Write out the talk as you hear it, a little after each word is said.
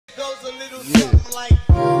Well,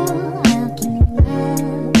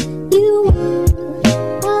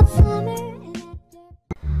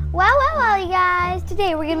 you guys.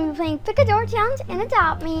 Today we're gonna be playing Pick a Door Challenge and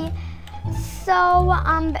Adopt Me. So,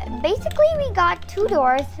 basically we got 2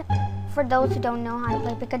 doors. For those who don't know how to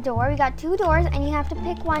play Pick a Door, we got 2 doors and you have to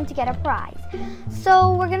pick one to get a prize.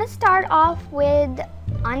 So we're gonna start off with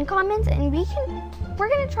uncommons, and we're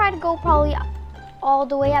gonna try to go probably all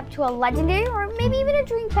the way up to a legendary or maybe even a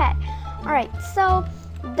dream pet. Alright, so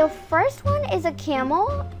the first one is a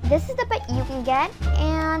camel. This is the pet you can get,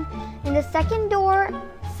 and in the second door,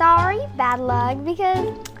 sorry, bad luck,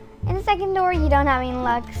 because in the second door you don't have any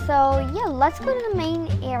luck. So yeah, let's go to the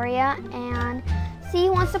main area and see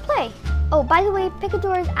who wants to play. Oh, by the way, Pick a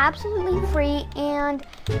Door is absolutely free, and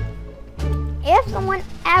if someone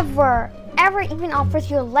ever even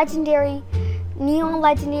offers you a legendary, neon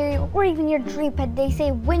legendary, or even your dream pet, they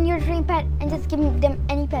say win your dream pet and just give them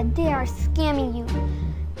any pet, they are scamming you.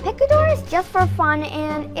 Pick a Door is just for fun,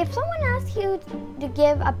 and if someone asks you to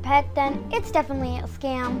give a pet, then it's definitely a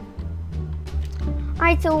scam.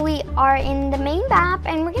 Alright, so we are in the main map,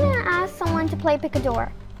 and we're gonna ask someone to play Pick a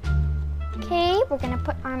Door. Okay, we're gonna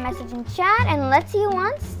put our message in chat and let's see who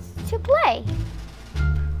wants to play.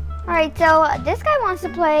 Alright, so this guy wants to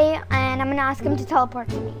play, and I'm gonna ask him to teleport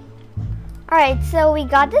to me. Alright, so we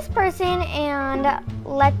got this person, and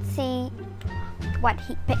let's see what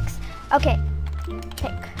he picks. Okay,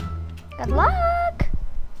 pick. Good luck.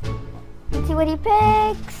 Let's see what he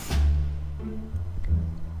picks.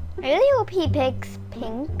 I really hope he picks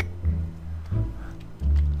pink.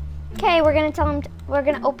 Okay, we're gonna tell him we're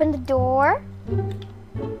gonna open the door.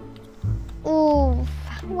 Ooh,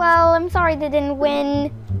 well, I'm sorry they didn't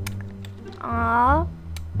win. Aw,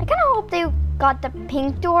 I kind of hope they got the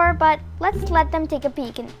pink door, but let's let them take a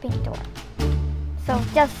peek in the pink door. So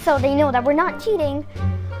just so they know that we're not cheating.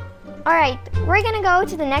 All right, we're gonna go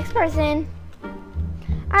to the next person.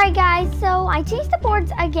 All right, guys, so I changed the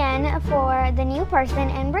boards again for the new person,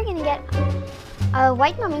 and we're gonna get a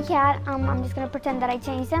white mummy cat. I'm just gonna pretend that I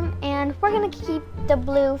changed them, and we're gonna keep the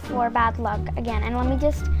blue for bad luck again. And let me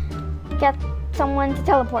just get someone to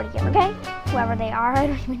teleport here, okay? Whoever they are, I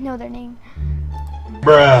don't even know their name.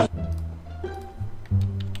 Bruh.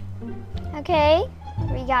 Okay,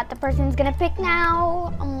 we got the person's gonna pick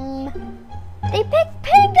now. They picked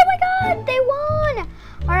pink. Oh my God, they won!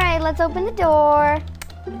 All right, let's open the door.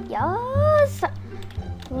 Yes,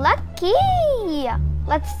 lucky.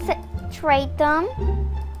 Let's trade them.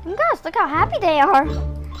 And gosh, look how happy they are.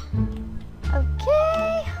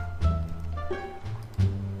 Okay.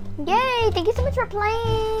 Yay, thank you so much for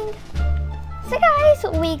playing. So guys,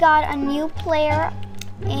 we got a new player,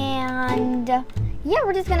 and yeah,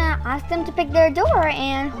 we're just gonna ask them to pick their door,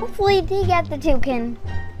 and hopefully they get the token.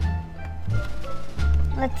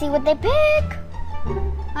 Let's see what they pick.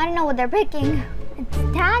 I don't know what they're picking. It's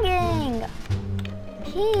tagging.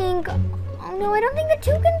 Pink. Oh no, I don't think the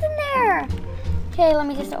token's in there. Okay, let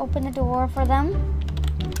me just open the door for them.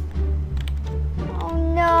 Oh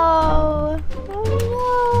no. Oh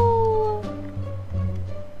no.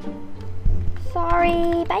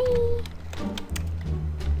 Sorry. Bye.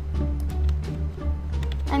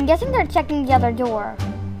 I'm guessing they're checking the other door.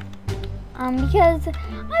 Because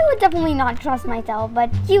I would definitely not trust myself, but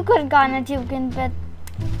you could have gotten a token, but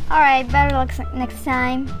alright, better luck next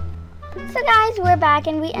time. So guys, we're back,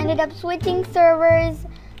 and we ended up switching servers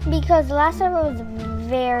because the last server was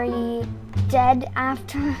very dead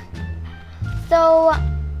after. So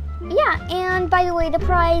yeah, and by the way, the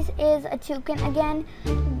prize is a token again,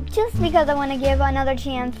 just because I want to give another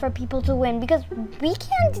chance for people to win, because we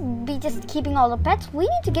can't be just keeping all the pets, we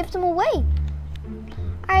need to give some away.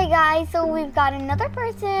 Alright guys, so we've got another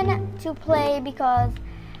person to play because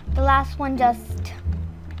the last one just,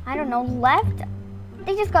 I don't know, left.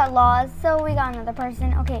 They just got lost, so we got another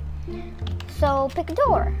person. Okay, so pick a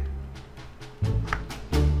door.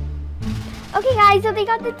 Okay guys, so they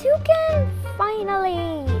got the token,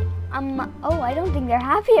 finally. Oh, I don't think they're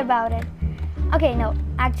happy about it. Okay, no,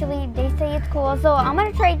 actually they say it's cool, so I'm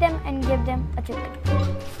gonna trade them and give them a token.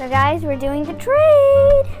 So guys, we're doing the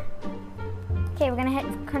trade. Okay, we're gonna hit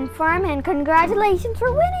confirm, and congratulations for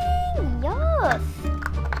winning. Yes.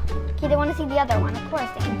 Okay, they want to see the other one. Of course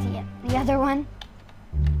they can see it. The other one.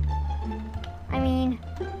 I mean,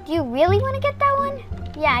 do you really want to get that one?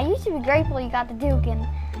 Yeah, you should be grateful you got the token.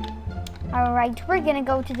 Alright, we're gonna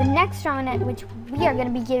go to the next round, at which we are gonna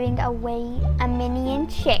be giving away a minion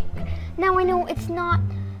chick. Now I know it's not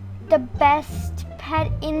the best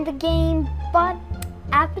pet in the game, but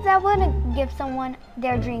after that we're gonna give someone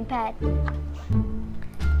their dream pet.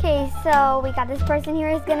 Okay, so we got this person here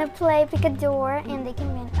who's gonna play Pick a Door, and they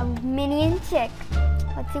can win a minion chick.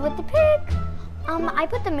 Let's see what they pick. I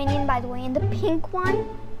put the minion, by the way, in the pink one.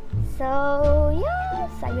 So,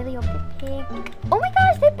 yes, I really hope they pick. Oh my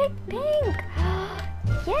gosh, they picked pink.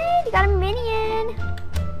 Yay, they got a minion.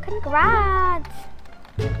 Congrats.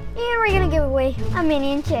 And we're gonna give away a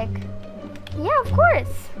minion chick. Yeah, of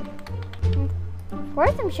course. Of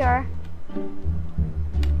course, I'm sure.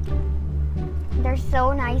 They're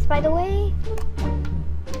so nice, by the way.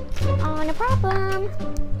 Oh, no problem.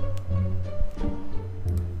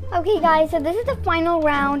 Okay, guys, so this is the final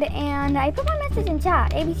round, and I put my message in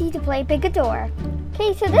chat. ABC to play Pick a Door.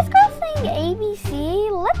 Okay, so this girl's saying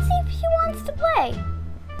ABC. Let's see if she wants to play.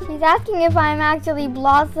 She's asking if I'm actually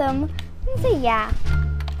Blossom. I'm gonna say yeah.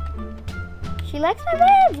 She likes my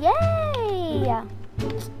vids. Yay!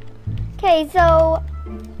 Okay, so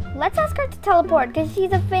let's ask her to teleport because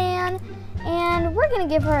she's a fan, and we're gonna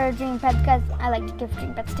give her a dream pet because I like to give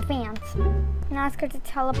dream pets to fans. I'm gonna ask her to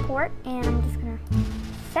teleport, and I'm just gonna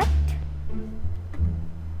set.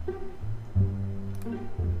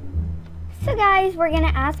 So guys, we're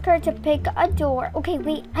gonna ask her to pick a door. Okay,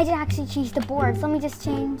 wait, I didn't actually change the boards. Let me just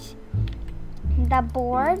change the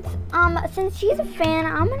boards. Since she's a fan,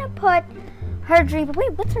 I'm gonna put her dream.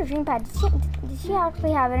 Wait, what's her dream pad? Did she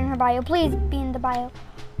actually have it in her bio? Please be in the bio.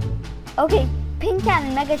 Okay, Pink Cat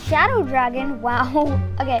and Mega Shadow Dragon. Wow.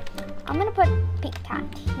 Okay, I'm gonna put Pink Cat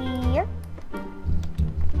here.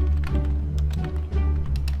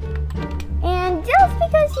 And just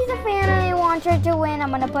because she's a fan and I want her to win, I'm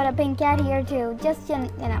gonna put a Pink Cat here too. Just to,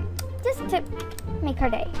 just to make her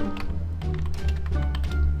day.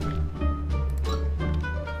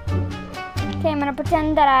 Okay, I'm gonna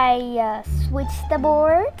pretend that I switched the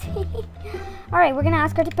board. Alright, we're gonna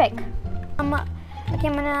ask her to pick. Okay,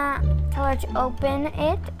 I'm gonna tell her to open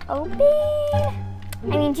it. Open!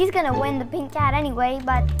 I mean, she's gonna win the Pink Cat anyway,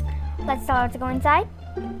 but let's tell her to go inside.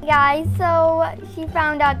 Guys, so she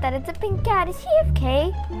found out that it's a Pink Cat. Is she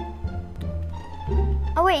AFK?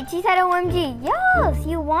 Oh wait, she said OMG. Yes,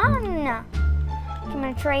 you won. I'm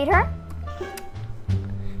gonna trade her.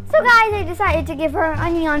 So guys, I decided to give her a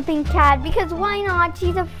neon pink cat because why not?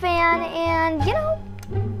 She's a fan and,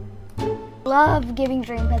 love giving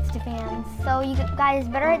dream pets to fans. So you guys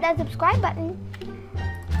better hit that subscribe button.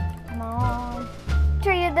 Come on.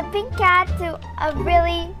 Traded the pink cat to a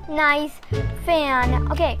really nice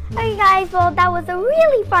fan. Okay, guys, well that was a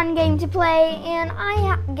really fun game to play and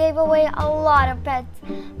I gave away a lot of pets,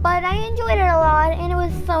 but I enjoyed it a lot and it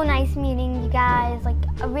was so nice meeting you guys, like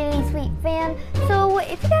a really sweet fan. So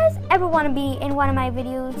if you guys ever want to be in one of my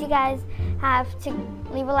videos, you guys have to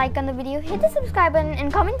leave a like on the video, hit the subscribe button,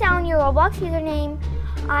 and comment down your Roblox username.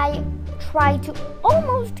 I try to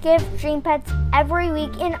almost give dream pets every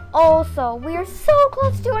week, and also we are so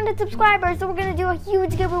close to 200 subscribers, so we're gonna do a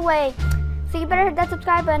huge giveaway. So you better hit that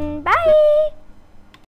subscribe button. Bye!